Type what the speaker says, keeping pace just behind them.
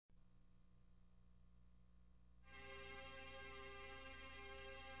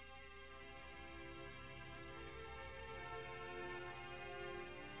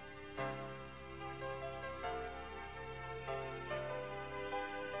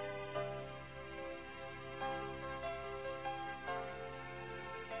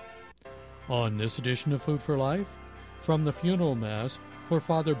On this edition of Food for Life, from the funeral mass for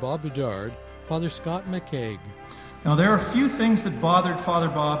Father Bob Bedard, Father Scott McCaig. Now, there are few things that bothered Father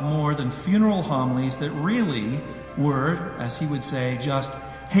Bob more than funeral homilies that really were, as he would say, just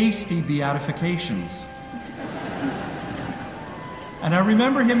hasty beatifications. And I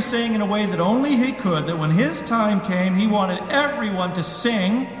remember him saying in a way that only he could, that when his time came, he wanted everyone to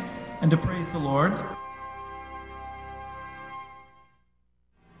sing and to praise the Lord.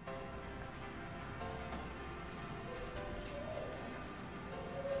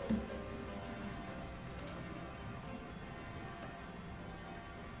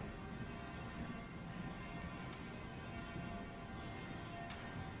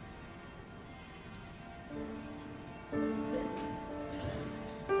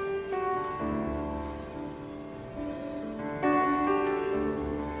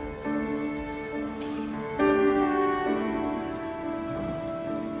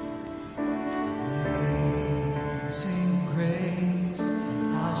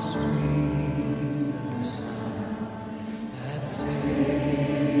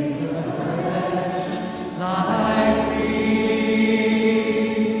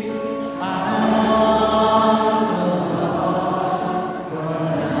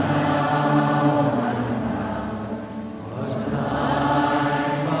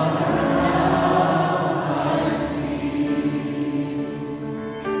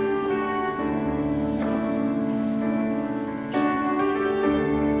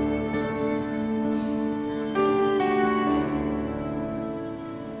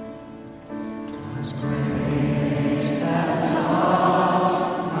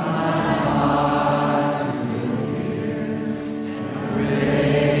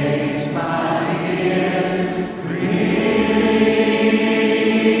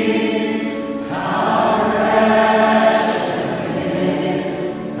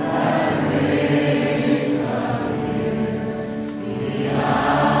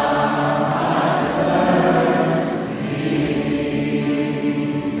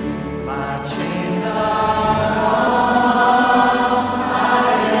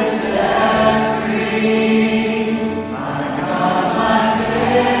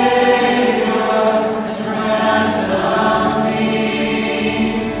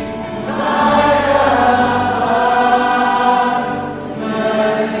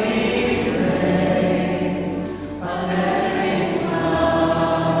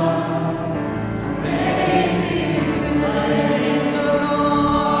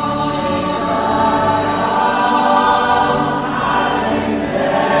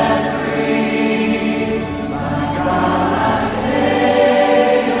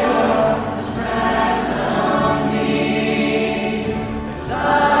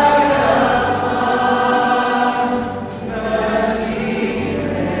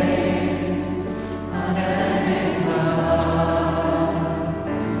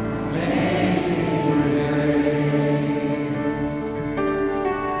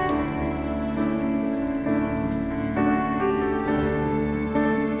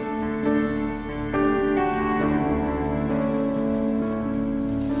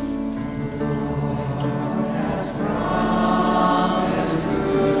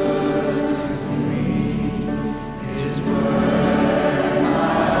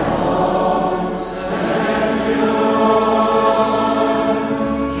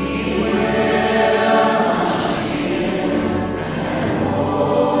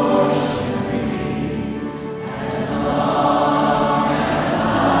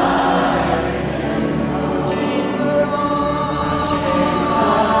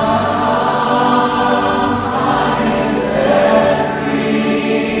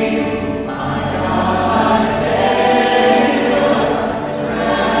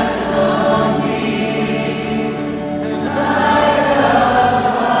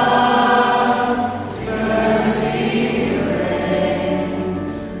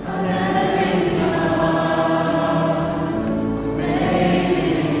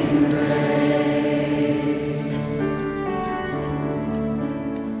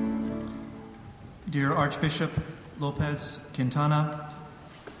 Archbishop Lopez Quintana,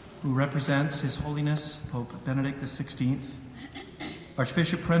 who represents His Holiness Pope Benedict XVI,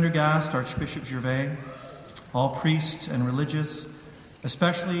 Archbishop Prendergast, Archbishop Gervais, all priests and religious,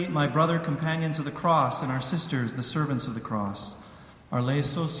 especially my brother companions of the cross and our sisters, the servants of the cross, our lay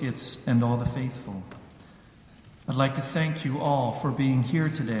associates and all the faithful. I'd like to thank you all for being here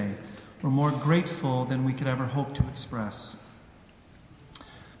today. We're more grateful than we could ever hope to express.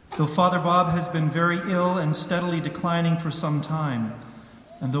 Though Father Bob has been very ill and steadily declining for some time,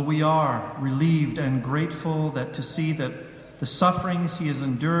 and though we are relieved and grateful to see that the sufferings he has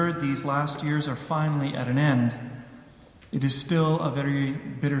endured these last years are finally at an end, it is still a very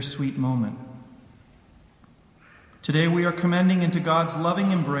bittersweet moment. Today we are commending into God's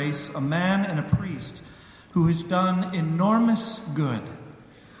loving embrace a man and a priest who has done enormous good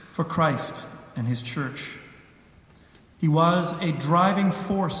for Christ and his church. He was a driving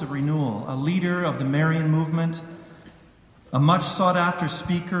force of renewal, a leader of the Marian movement, a much sought-after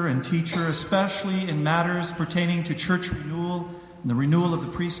speaker and teacher, especially in matters pertaining to church renewal and the renewal of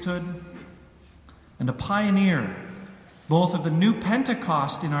the priesthood, and a pioneer both of the new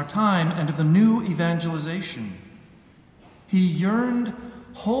Pentecost in our time and of the new evangelization. He yearned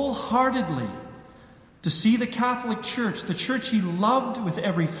wholeheartedly to see the Catholic Church, the church he loved with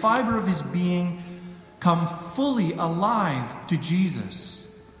every fiber of his being, come fully alive to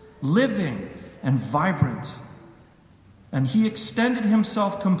Jesus, living and vibrant. And he extended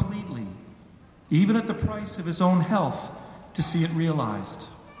himself completely, even at the price of his own health, to see it realized.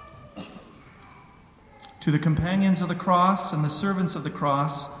 To the companions of the cross and the servants of the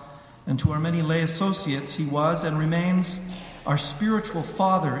cross, and to our many lay associates, he was and remains our spiritual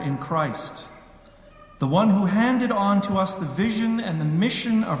father in Christ, the one who handed on to us the vision and the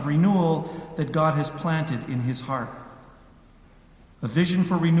mission of renewal that God has planted in his heart. A vision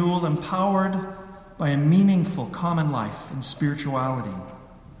for renewal empowered by a meaningful common life and spirituality.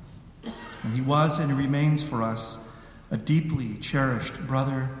 And he was and he remains for us a deeply cherished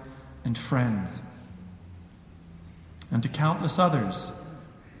brother and friend. And to countless others,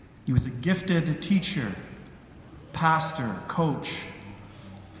 he was a gifted teacher, pastor, coach,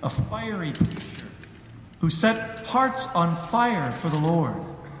 a fiery preacher who set hearts on fire for the Lord,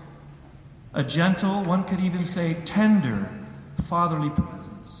 a gentle, one could even say tender, fatherly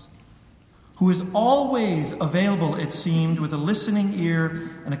presence, who is always available, it seemed, with a listening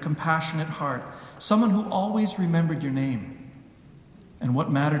ear and a compassionate heart, someone who always remembered your name and what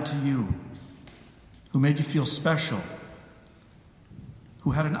mattered to you, who made you feel special,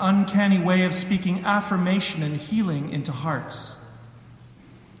 who had an uncanny way of speaking affirmation and healing into hearts.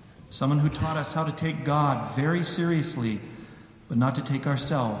 Someone who taught us how to take God very seriously, but not to take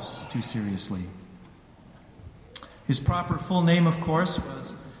ourselves too seriously. His proper full name, of course,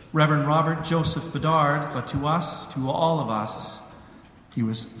 was Reverend Robert Joseph Bedard, but to us, to all of us, he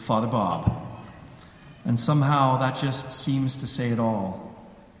was Father Bob. And somehow that just seems to say it all.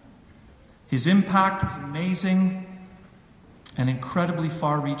 His impact was amazing and incredibly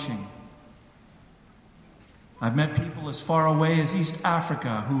far-reaching. I've met people as far away as East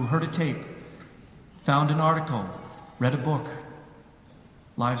Africa who heard a tape, found an article, read a book.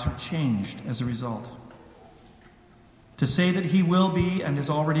 Lives were changed as a result. To say that he will be and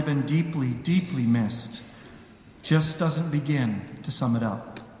has already been deeply, deeply missed just doesn't begin to sum it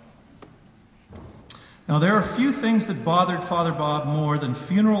up. Now, there are few things that bothered Father Bob more than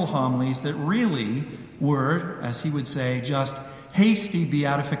funeral homilies that really were, as he would say, just hasty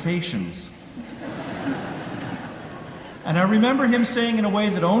beatifications. And I remember him saying in a way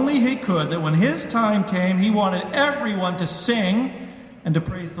that only he could, that when his time came, he wanted everyone to sing and to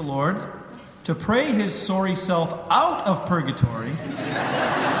praise the Lord, to pray his sorry self out of purgatory,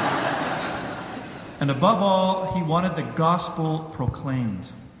 and above all, he wanted the gospel proclaimed.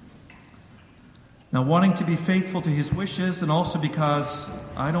 Now, wanting to be faithful to his wishes, and also because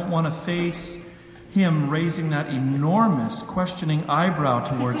I don't want to face him raising that enormous questioning eyebrow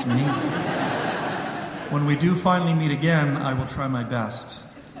towards me, when we do finally meet again, I will try my best.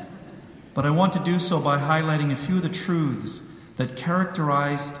 But I want to do so by highlighting a few of the truths that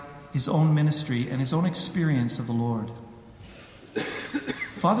characterized his own ministry and his own experience of the Lord.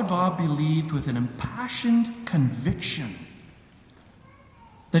 Father Bob believed with an impassioned conviction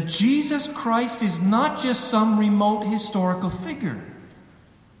that Jesus Christ is not just some remote historical figure,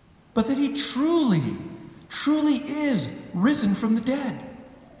 but that he truly, truly is risen from the dead.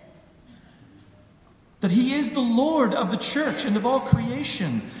 That he is the Lord of the church and of all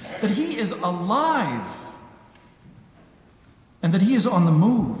creation, that he is alive, and that he is on the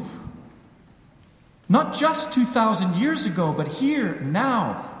move. Not just 2,000 years ago, but here,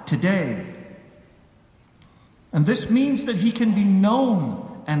 now, today. And this means that he can be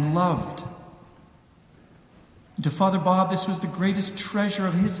known and loved. To Father Bob, this was the greatest treasure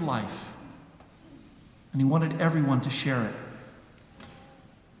of his life, and he wanted everyone to share it.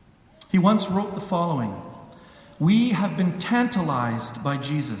 He once wrote the following: "We have been tantalized by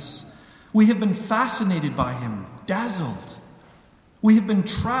Jesus. We have been fascinated by him, dazzled. We have been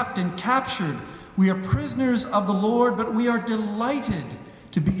trapped and captured. We are prisoners of the Lord, but we are delighted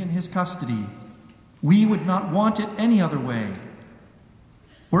to be in his custody. We would not want it any other way.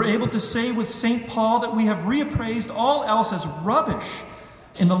 We're able to say with St. Paul that we have reappraised all else as rubbish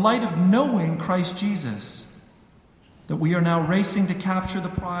in the light of knowing Christ Jesus, that we are now racing to capture the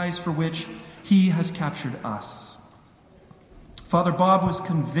prize for which he has captured us. Father Bob was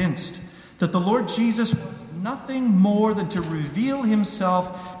convinced that the Lord Jesus was nothing more than to reveal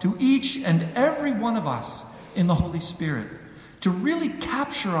himself to each and every one of us in the Holy Spirit, to really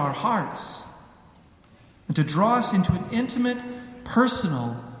capture our hearts, and to draw us into an intimate,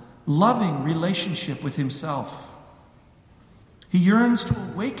 personal, loving relationship with himself. He yearns to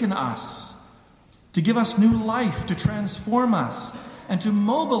awaken us, to give us new life, to transform us, and to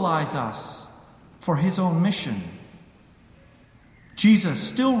mobilize us for his own mission. Jesus,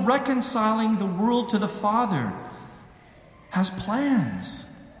 still reconciling the world to the Father, has plans.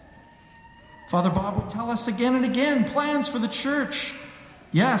 Father Bob would tell us again and again, plans for the church.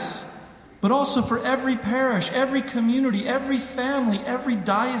 Yes, but also for every parish, every community, every family, every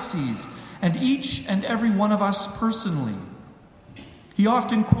diocese, and each and every one of us personally. He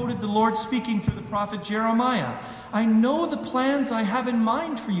often quoted the Lord speaking through the prophet Jeremiah. I know the plans I have in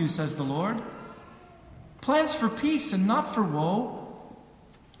mind for you, says the Lord. Plans for peace and not for woe.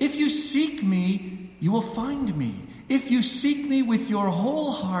 If you seek me, you will find me. If you seek me with your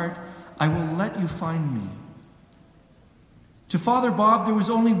whole heart, I will let you find me. To Father Bob, there was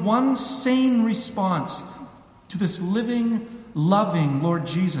only one sane response to this living, loving Lord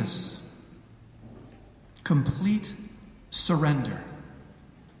Jesus. Complete surrender.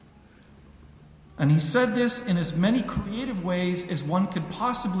 And he said this in as many creative ways as one could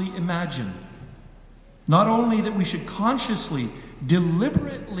possibly imagine. Not only that we should consciously,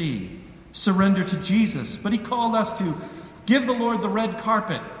 deliberately surrender to Jesus, but he called us to give the Lord the red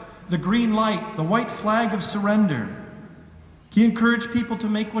carpet, the green light, the white flag of surrender. He encouraged people to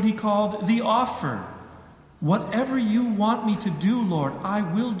make what he called the offer. Whatever you want me to do, Lord, I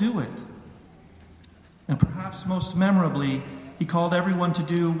will do it. And perhaps most memorably, he called everyone to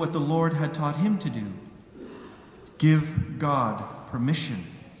do what the Lord had taught him to do. Give God permission.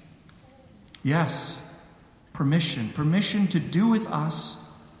 Yes, permission. Permission to do with us,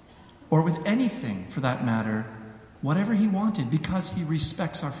 or with anything for that matter, whatever he wanted, because he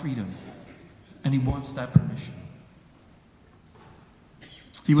respects our freedom. And he wants that permission.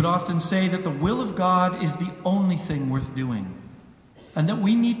 He would often say that the will of God is the only thing worth doing, and that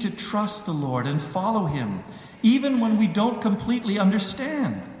we need to trust the Lord and follow him, even when we don't completely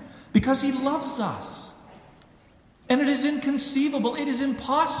understand, because he loves us. And it is inconceivable, it is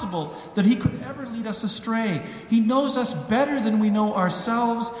impossible that he could ever lead us astray. He knows us better than we know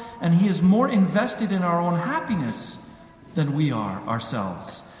ourselves, and he is more invested in our own happiness than we are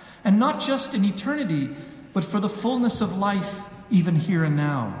ourselves. And not just in eternity, but for the fullness of life, even here and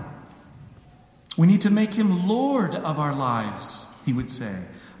now. We need to make him Lord of our lives, he would say.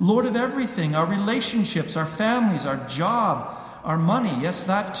 Lord of everything, our relationships, our families, our job, our money, yes,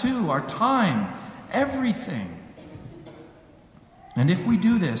 that too, our time, everything. And if we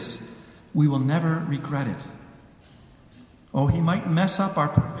do this, we will never regret it. Oh, he might mess up our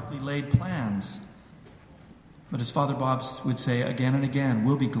perfectly laid plans, but as Father Bob would say again and again,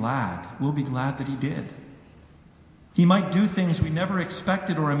 we'll be glad. We'll be glad that he did. He might do things we never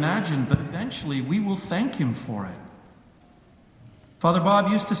expected or imagined, but eventually we will thank him for it. Father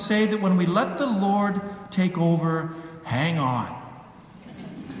Bob used to say that when we let the Lord take over, hang on.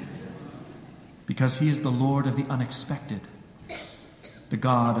 Because he is the Lord of the unexpected, the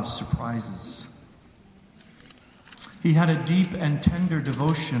God of surprises. He had a deep and tender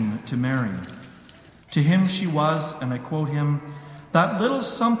devotion to Mary. To him she was, and I quote him, that little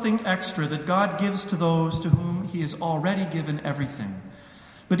something extra that God gives to those to whom he has already given everything.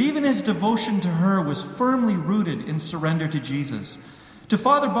 But even his devotion to her was firmly rooted in surrender to Jesus. To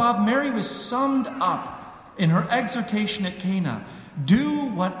Father Bob, Mary was summed up in her exhortation at Cana. Do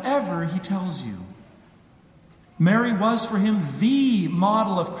whatever he tells you. Mary was for him the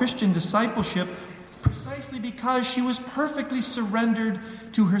model of Christian discipleship, precisely because she was perfectly surrendered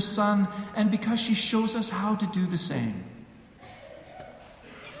to her Son, and because she shows us how to do the same.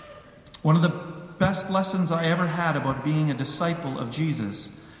 One of the best lessons I ever had about being a disciple of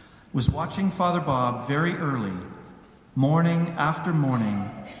Jesus was watching Father Bob very early, morning after morning,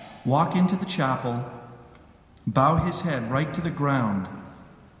 walk into the chapel, bow his head right to the ground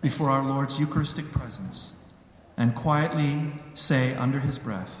before our Lord's Eucharistic presence, and quietly say under his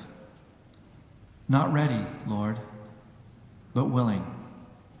breath, not ready, Lord, but willing.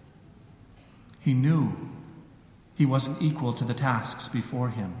 He knew he wasn't equal to the tasks before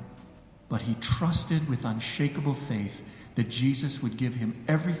him, but he trusted with unshakable faith that Jesus would give him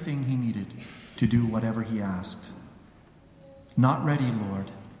everything he needed to do whatever he asked. Not ready, Lord,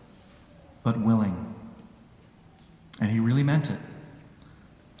 but willing. And he really meant it.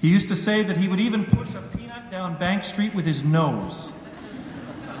 He used to say that he would even push a peanut down Bank Street with his nose,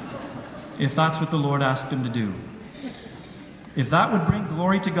 if that's what the Lord asked him to do. If that would bring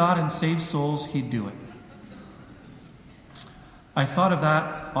glory to God and save souls, he'd do it. I thought of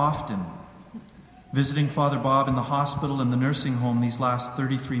that often, visiting Father Bob in the hospital and the nursing home these last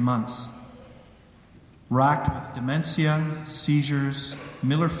 33 months. Racked with dementia, seizures,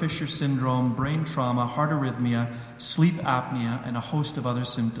 Miller-Fisher syndrome, brain trauma, heart arrhythmia, sleep apnea, and a host of other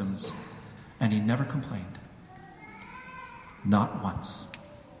symptoms. And he never complained. Not once.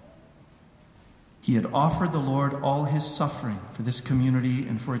 He had offered the Lord all his suffering for this community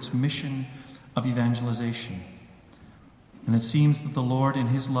and for its mission of evangelization. And it seems that the Lord, in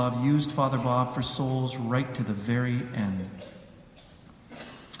his love, used Father Bob for souls right to the very end.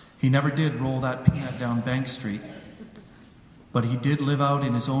 He never did roll that peanut down Bank Street, but he did live out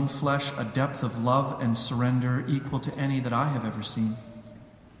in his own flesh a depth of love and surrender equal to any that I have ever seen.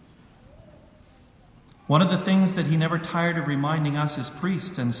 One of the things that he never tired of reminding us as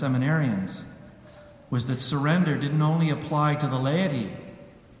priests and seminarians was that surrender didn't only apply to the laity,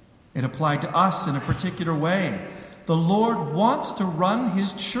 it applied to us in a particular way. The Lord wants to run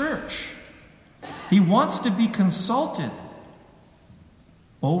his church. He wants to be consulted.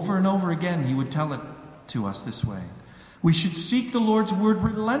 Over and over again, he would tell it to us this way. We should seek the Lord's word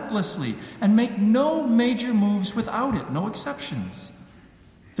relentlessly and make no major moves without it, no exceptions.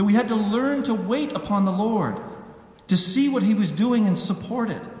 That we had to learn to wait upon the Lord, to see what he was doing and support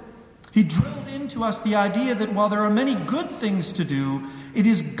it. He drilled into us the idea that while there are many good things to do, it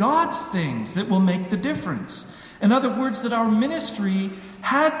is God's things that will make the difference. In other words, that our ministry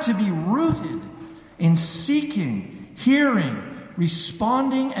had to be rooted in seeking, hearing,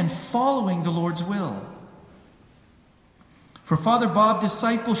 responding, and following the Lord's will. For Father Bob,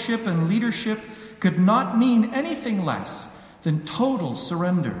 discipleship and leadership could not mean anything less than total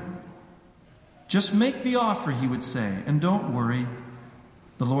surrender. Just make the offer, he would say, and don't worry.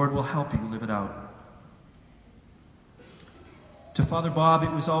 The Lord will help you live it out. To Father Bob,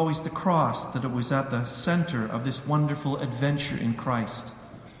 it was always the cross that was at the center of this wonderful adventure in Christ.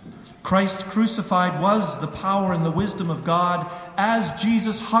 Christ crucified was the power and the wisdom of God as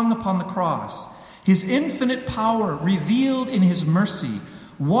Jesus hung upon the cross. His infinite power revealed in his mercy,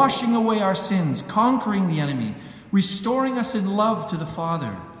 washing away our sins, conquering the enemy, restoring us in love to the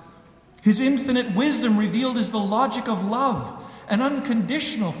Father. His infinite wisdom revealed as the logic of love, an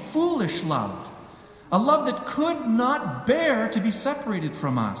unconditional, foolish love. A love that could not bear to be separated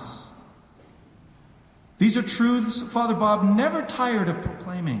from us. These are truths Father Bob never tired of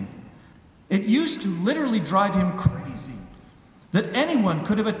proclaiming. It used to literally drive him crazy that anyone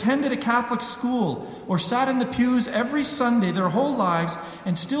could have attended a Catholic school or sat in the pews every Sunday their whole lives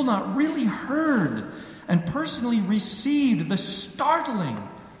and still not really heard and personally received the startling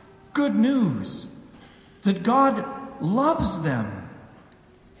good news that God loves them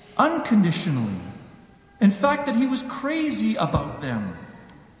unconditionally. In fact, that he was crazy about them.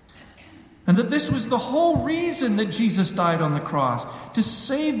 And that this was the whole reason that Jesus died on the cross, to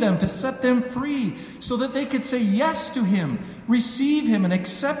save them, to set them free, so that they could say yes to him, receive him, and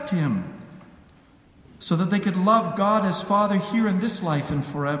accept him, so that they could love God as Father here in this life and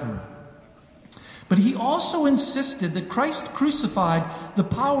forever. But he also insisted that Christ crucified, the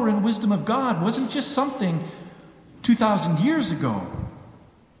power and wisdom of God, wasn't just something 2,000 years ago.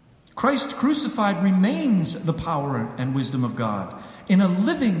 Christ crucified remains the power and wisdom of God in a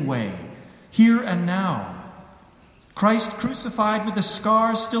living way, here and now. Christ crucified with the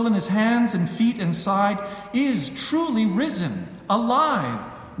scars still in his hands and feet and side is truly risen, alive,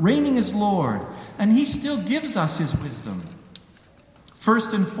 reigning as Lord, and he still gives us his wisdom.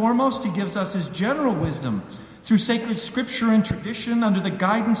 First and foremost, he gives us his general wisdom through sacred scripture and tradition under the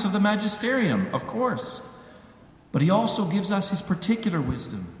guidance of the magisterium, of course. But he also gives us his particular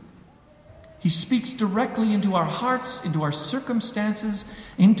wisdom. He speaks directly into our hearts, into our circumstances,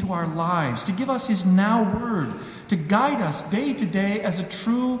 into our lives, to give us his now word, to guide us day to day as a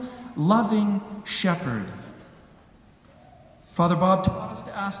true, loving shepherd. Father Bob taught us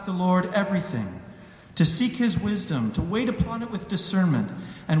to ask the Lord everything, to seek his wisdom, to wait upon it with discernment,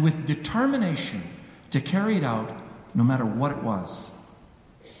 and with determination to carry it out no matter what it was.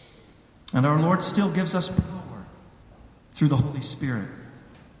 And our Lord still gives us power through the Holy Spirit.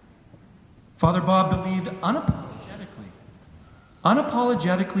 Father Bob believed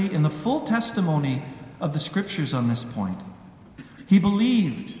unapologetically in the full testimony of the Scriptures on this point. He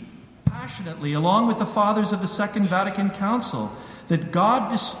believed passionately, along with the fathers of the Second Vatican Council, that God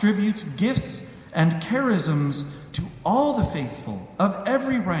distributes gifts and charisms to all the faithful of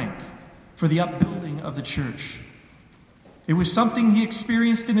every rank for the upbuilding of the church. It was something he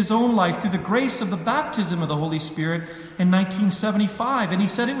experienced in his own life through the grace of the baptism of the Holy Spirit in 1975. And he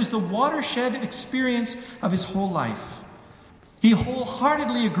said it was the watershed experience of his whole life. He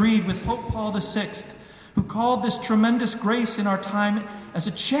wholeheartedly agreed with Pope Paul VI, who called this tremendous grace in our time as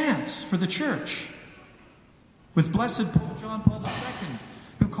a chance for the church. With Blessed Pope John Paul II,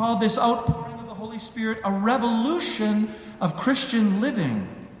 who called this outpouring of the Holy Spirit a revolution of Christian living,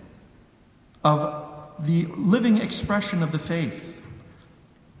 of the living expression of the faith.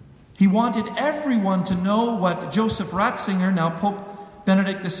 He wanted everyone to know what Joseph Ratzinger, now Pope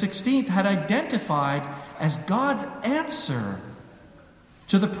Benedict XVI, had identified as God's answer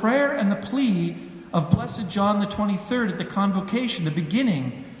to the prayer and the plea of Blessed John the 23rd at the Convocation, the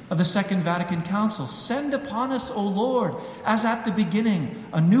beginning of the Second Vatican Council. Send upon us, O Lord, as at the beginning,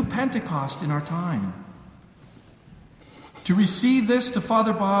 a new Pentecost in our time. To receive this to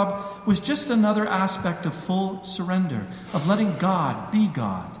Father Bob was just another aspect of full surrender, of letting God be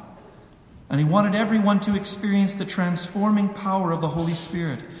God. And he wanted everyone to experience the transforming power of the Holy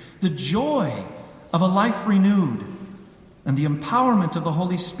Spirit, the joy of a life renewed, and the empowerment of the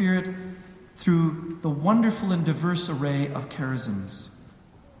Holy Spirit through the wonderful and diverse array of charisms.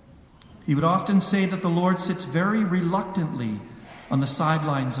 He would often say that the Lord sits very reluctantly on the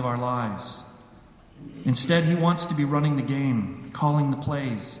sidelines of our lives. Instead, he wants to be running the game, calling the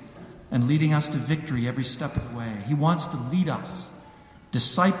plays, and leading us to victory every step of the way. He wants to lead us,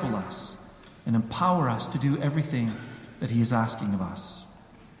 disciple us, and empower us to do everything that he is asking of us.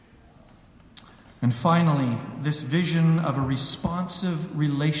 And finally, this vision of a responsive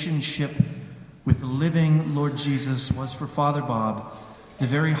relationship with the living Lord Jesus was for Father Bob the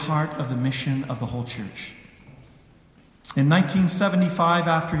very heart of the mission of the whole church. In 1975,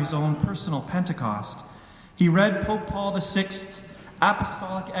 after his own personal Pentecost, he read Pope Paul VI's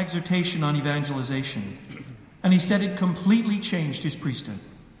apostolic exhortation on evangelization, and he said it completely changed his priesthood.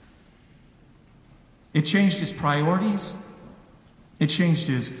 It changed his priorities, it changed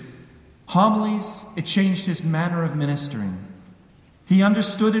his homilies, it changed his manner of ministering. He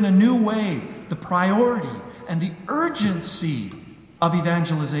understood in a new way the priority and the urgency of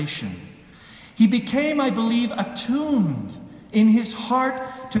evangelization. He became, I believe, attuned in his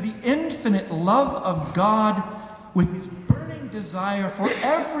heart to the infinite love of God with his burning desire for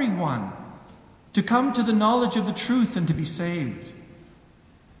everyone to come to the knowledge of the truth and to be saved.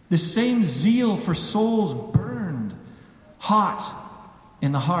 The same zeal for souls burned hot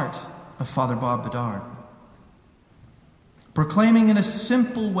in the heart of Father Bob Bedard. Proclaiming in a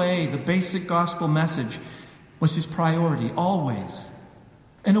simple way the basic gospel message was his priority, always.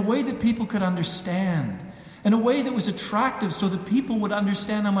 In a way that people could understand. In a way that was attractive so that people would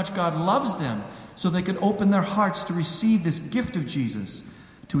understand how much God loves them, so they could open their hearts to receive this gift of Jesus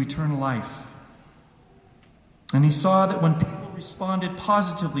to eternal life. And he saw that when people responded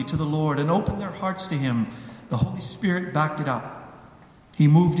positively to the Lord and opened their hearts to him, the Holy Spirit backed it up. He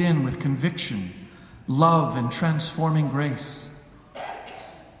moved in with conviction, love, and transforming grace.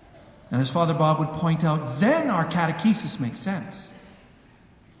 And as Father Bob would point out, then our catechesis makes sense.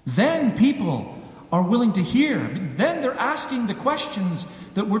 Then people are willing to hear. Then they're asking the questions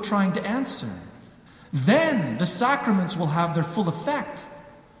that we're trying to answer. Then the sacraments will have their full effect.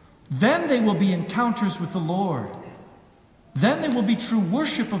 Then they will be encounters with the Lord. Then there will be true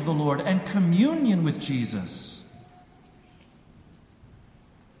worship of the Lord and communion with Jesus.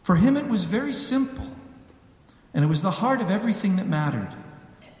 For him it was very simple, and it was the heart of everything that mattered.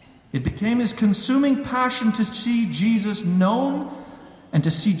 It became his consuming passion to see Jesus known and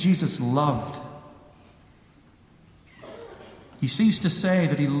to see Jesus loved. He used to say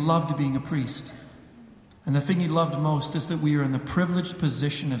that he loved being a priest. And the thing he loved most is that we are in the privileged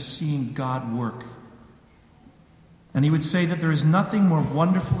position of seeing God work. And he would say that there is nothing more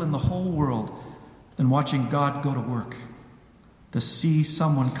wonderful in the whole world than watching God go to work, to see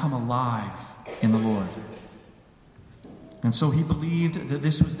someone come alive in the Lord. And so he believed that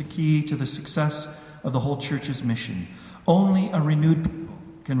this was the key to the success of the whole church's mission. Only a renewed people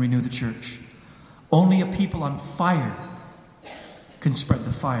can renew the church. Only a people on fire can spread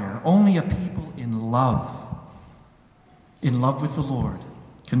the fire. Only a people in love with the Lord,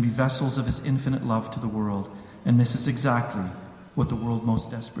 can be vessels of his infinite love to the world. And this is exactly what the world most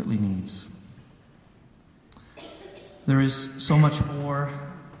desperately needs. There is so much more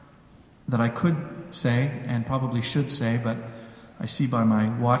that I could say and probably should say, but I see by my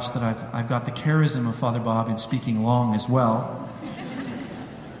watch that I've got the charism of Father Bob in speaking long as well.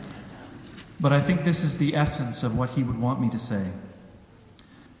 But I think this is the essence of what he would want me to say.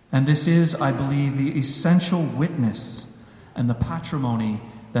 And this is, I believe, the essential witness and the patrimony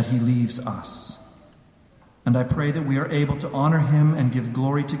that he leaves us. And I pray that we are able to honor him and give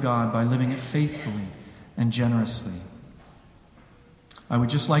glory to God by living it faithfully and generously. I would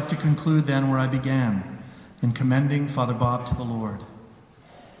just like to conclude then where I began, in commending Father Bob to the Lord.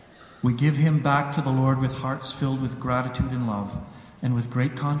 We give him back to the Lord with hearts filled with gratitude and love, and with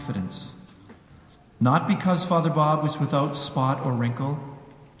great confidence. Not because Father Bob was without spot or wrinkle.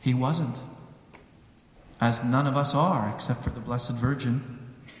 He wasn't. As none of us are, except for the Blessed Virgin.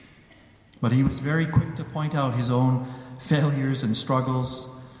 But he was very quick to point out his own failures and struggles,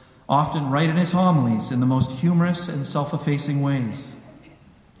 often right in his homilies in the most humorous and self-effacing ways.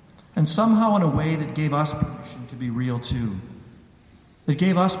 And somehow in a way that gave us permission to be real too. That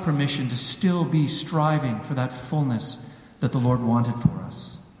gave us permission to still be striving for that fullness that the Lord wanted for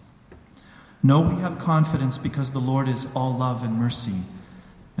us. No, we have confidence because the Lord is all love and mercy,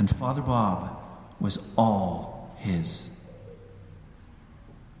 and Father Bob was all his.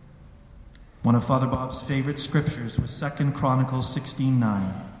 One of Father Bob's favorite scriptures was 2 Chronicles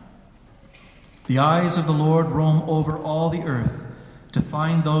 16:9. The eyes of the Lord roam over all the earth to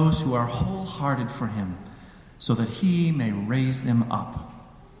find those who are wholehearted for him, so that he may raise them up.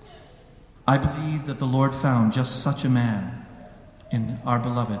 I believe that the Lord found just such a man in our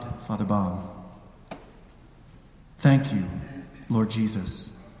beloved Father Bob. Thank you, Lord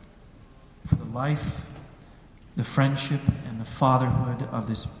Jesus, for the life, the friendship, and the fatherhood of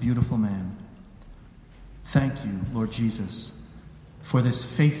this beautiful man. Thank you, Lord Jesus, for this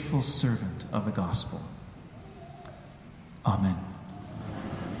faithful servant of the gospel. Amen.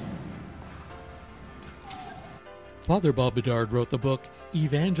 Father Bob Bedard wrote the book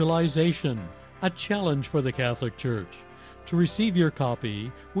Evangelization, a Challenge for the Catholic Church. To receive your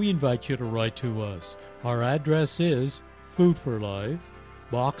copy, we invite you to write to us. Our address is Food for Life,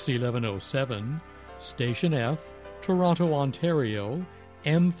 Box 1107, Station F, Toronto, Ontario,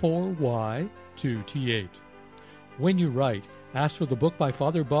 M4Y 2T8. When you write, ask for the book by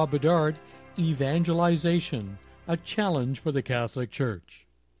Father Bob Bedard, Evangelization, a Challenge for the Catholic Church.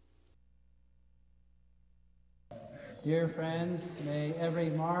 Dear friends, may every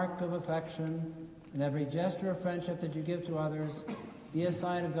mark of affection and every gesture of friendship that you give to others be a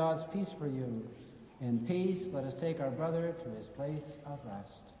sign of God's peace for you. In peace, let us take our brother to his place of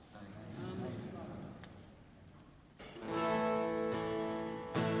rest.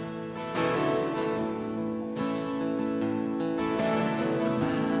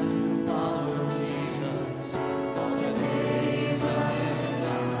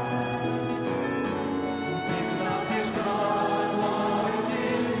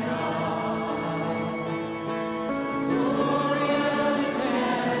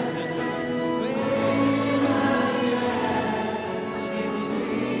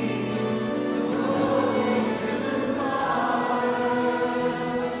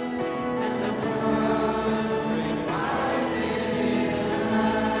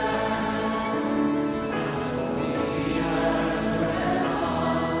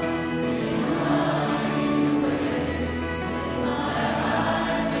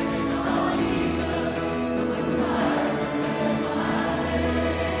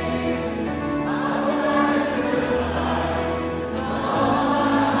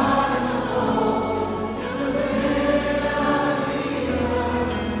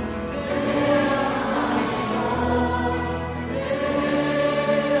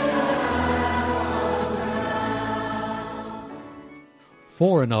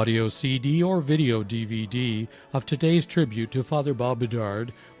 For an audio CD or video DVD of today's tribute to Father Bob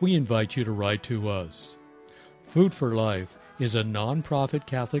Bedard, we invite you to write to us. Food for Life is a non-profit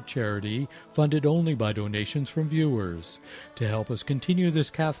Catholic charity funded only by donations from viewers. To help us continue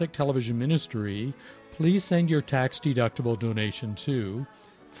this Catholic television ministry, please send your tax-deductible donation to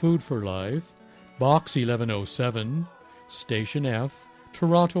Food for Life, Box 1107, Station F,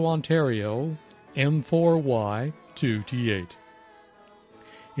 Toronto, Ontario, M4Y 2T8.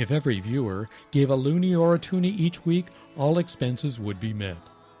 If every viewer gave a loonie or a toonie each week, all expenses would be met.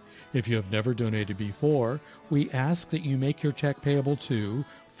 If you have never donated before, we ask that you make your check payable to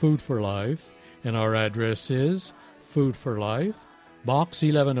Food for Life, and our address is Food for Life, Box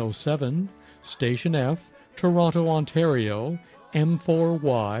 1107, Station F, Toronto, Ontario,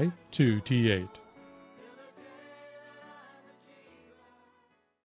 M4Y 2T8.